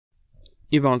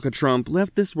Ivanka Trump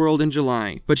left this world in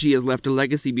July, but she has left a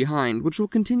legacy behind which will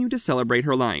continue to celebrate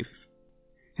her life.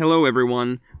 Hello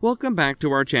everyone, welcome back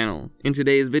to our channel. In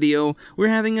today's video, we're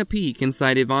having a peek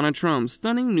inside Ivana Trump's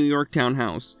stunning New York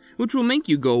townhouse, which will make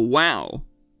you go wow!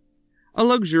 A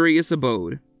luxurious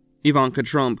abode. Ivanka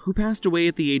Trump, who passed away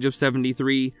at the age of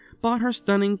 73, bought her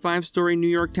stunning 5-story New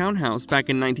York townhouse back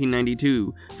in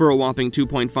 1992 for a whopping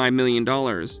 $2.5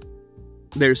 million.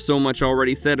 There's so much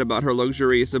already said about her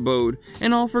luxurious abode,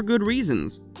 and all for good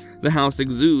reasons. The house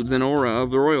exudes an aura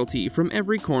of royalty from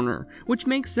every corner, which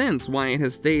makes sense why it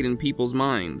has stayed in people's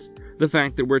minds. The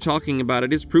fact that we're talking about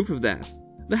it is proof of that.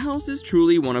 The house is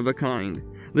truly one of a kind.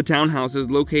 The townhouse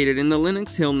is located in the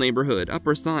Lenox Hill neighborhood,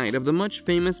 upper side of the much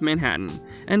famous Manhattan,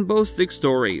 and boasts 6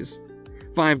 stories,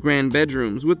 5 grand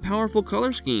bedrooms with powerful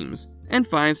color schemes, and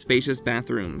 5 spacious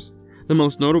bathrooms. The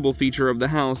most notable feature of the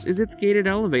house is its gated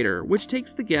elevator, which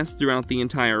takes the guests throughout the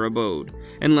entire abode.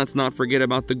 And let's not forget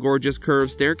about the gorgeous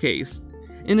curved staircase.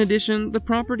 In addition, the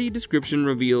property description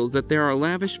reveals that there are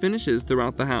lavish finishes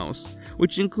throughout the house,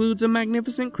 which includes a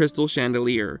magnificent crystal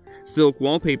chandelier, silk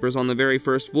wallpapers on the very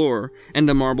first floor, and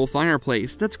a marble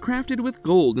fireplace that's crafted with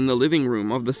gold in the living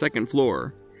room of the second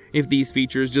floor. If these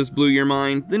features just blew your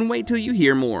mind, then wait till you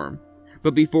hear more.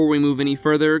 But before we move any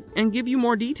further and give you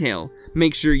more detail,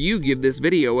 make sure you give this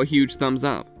video a huge thumbs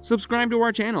up, subscribe to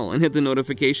our channel, and hit the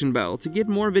notification bell to get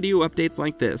more video updates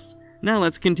like this. Now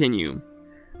let's continue.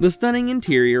 The stunning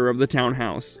interior of the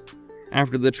townhouse.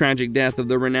 After the tragic death of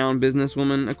the renowned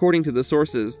businesswoman, according to the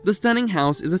sources, the stunning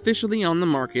house is officially on the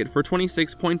market for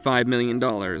 $26.5 million.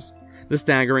 The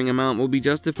staggering amount will be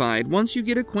justified once you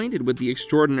get acquainted with the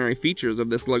extraordinary features of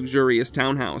this luxurious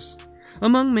townhouse.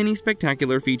 Among many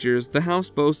spectacular features, the house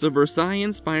boasts a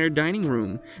Versailles-inspired dining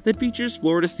room that features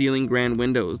floor-to-ceiling grand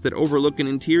windows that overlook an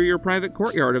interior private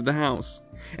courtyard of the house,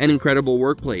 an incredible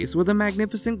workplace with a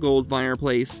magnificent gold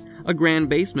fireplace, a grand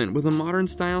basement with a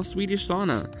modern-style Swedish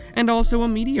sauna, and also a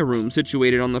media room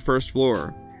situated on the first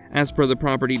floor. As per the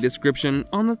property description,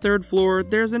 on the 3rd floor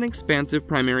there's an expansive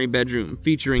primary bedroom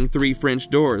featuring 3 French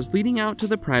doors leading out to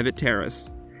the private terrace.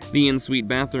 The en-suite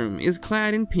bathroom is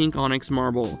clad in pink onyx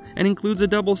marble and includes a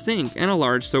double sink and a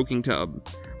large soaking tub.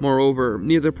 Moreover,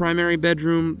 near the primary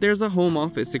bedroom, there's a home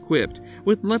office equipped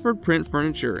with leopard print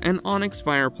furniture and onyx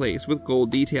fireplace with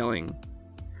gold detailing.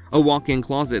 A walk-in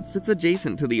closet sits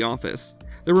adjacent to the office.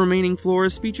 The remaining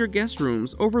floors feature guest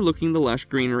rooms overlooking the lush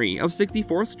greenery of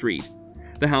 64th Street.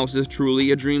 The house is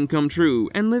truly a dream come true,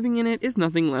 and living in it is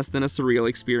nothing less than a surreal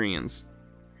experience.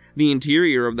 The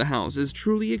interior of the house is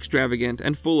truly extravagant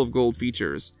and full of gold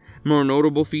features. More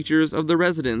notable features of the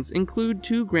residence include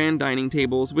 2 grand dining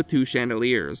tables with 2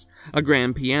 chandeliers, a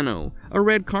grand piano, a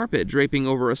red carpet draping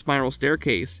over a spiral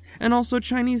staircase, and also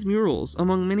Chinese murals,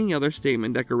 among many other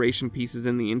statement decoration pieces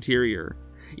in the interior.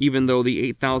 Even though the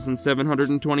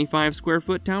 8,725 square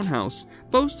foot townhouse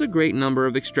boasts a great number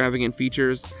of extravagant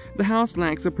features, the house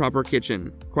lacks a proper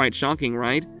kitchen. Quite shocking,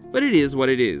 right? But it is what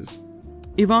it is.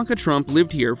 Ivanka Trump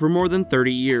lived here for more than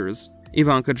 30 years.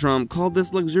 Ivanka Trump called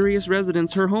this luxurious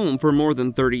residence her home for more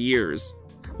than 30 years.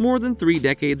 More than 3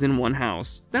 decades in one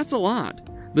house. That's a lot.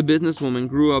 The businesswoman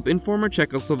grew up in former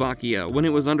Czechoslovakia when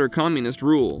it was under communist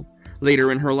rule.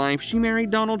 Later in her life, she married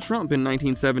Donald Trump in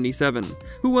 1977,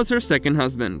 who was her second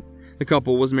husband. The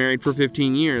couple was married for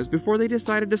 15 years before they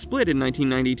decided to split in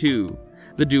 1992.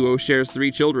 The duo shares 3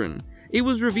 children. It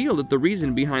was revealed that the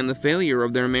reason behind the failure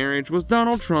of their marriage was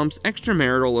Donald Trump's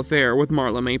extramarital affair with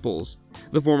Marla Maples.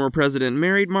 The former president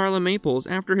married Marla Maples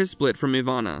after his split from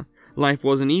Ivana. Life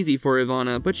wasn't easy for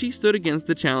Ivana, but she stood against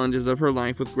the challenges of her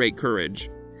life with great courage.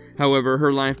 However,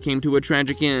 her life came to a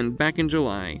tragic end back in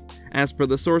July. As per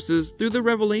the sources, through the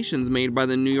revelations made by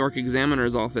the New York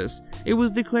Examiner's office, it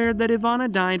was declared that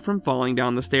Ivana died from falling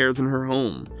down the stairs in her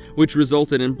home, which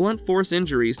resulted in blunt force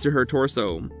injuries to her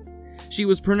torso. She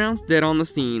was pronounced dead on the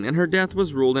scene, and her death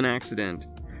was ruled an accident.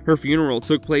 Her funeral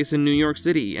took place in New York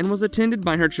City and was attended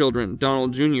by her children,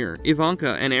 Donald Jr.,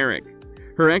 Ivanka, and Eric,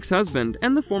 her ex-husband,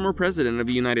 and the former president of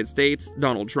the United States,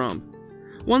 Donald Trump.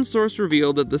 One source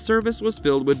revealed that the service was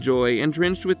filled with joy and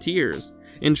drenched with tears.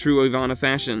 In true Ivana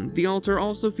fashion, the altar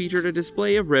also featured a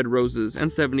display of red roses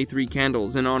and 73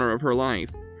 candles in honor of her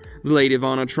life. The late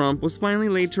Ivana Trump was finally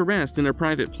laid to rest in a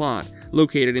private plot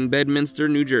located in Bedminster,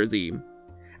 New Jersey.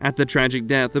 At the tragic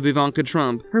death of Ivanka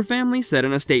Trump, her family said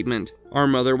in a statement, "Our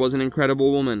mother was an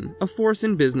incredible woman, a force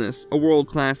in business, a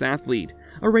world-class athlete,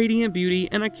 a radiant beauty,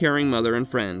 and a caring mother and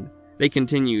friend." They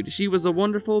continued, "She was a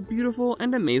wonderful, beautiful,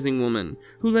 and amazing woman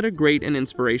who led a great and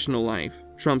inspirational life."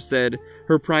 Trump said,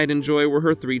 "Her pride and joy were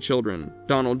her 3 children,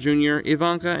 Donald Jr.,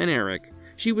 Ivanka, and Eric.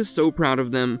 She was so proud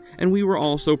of them, and we were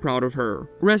all so proud of her.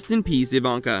 Rest in peace,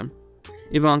 Ivanka."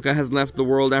 Ivanka has left the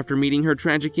world after meeting her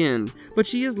tragic end, but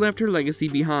she has left her legacy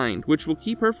behind, which will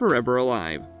keep her forever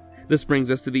alive. This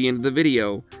brings us to the end of the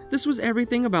video. This was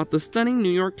everything about the stunning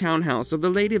New York townhouse of the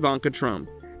late Ivanka Trump.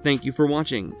 Thank you for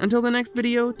watching. Until the next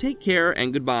video, take care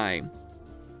and goodbye.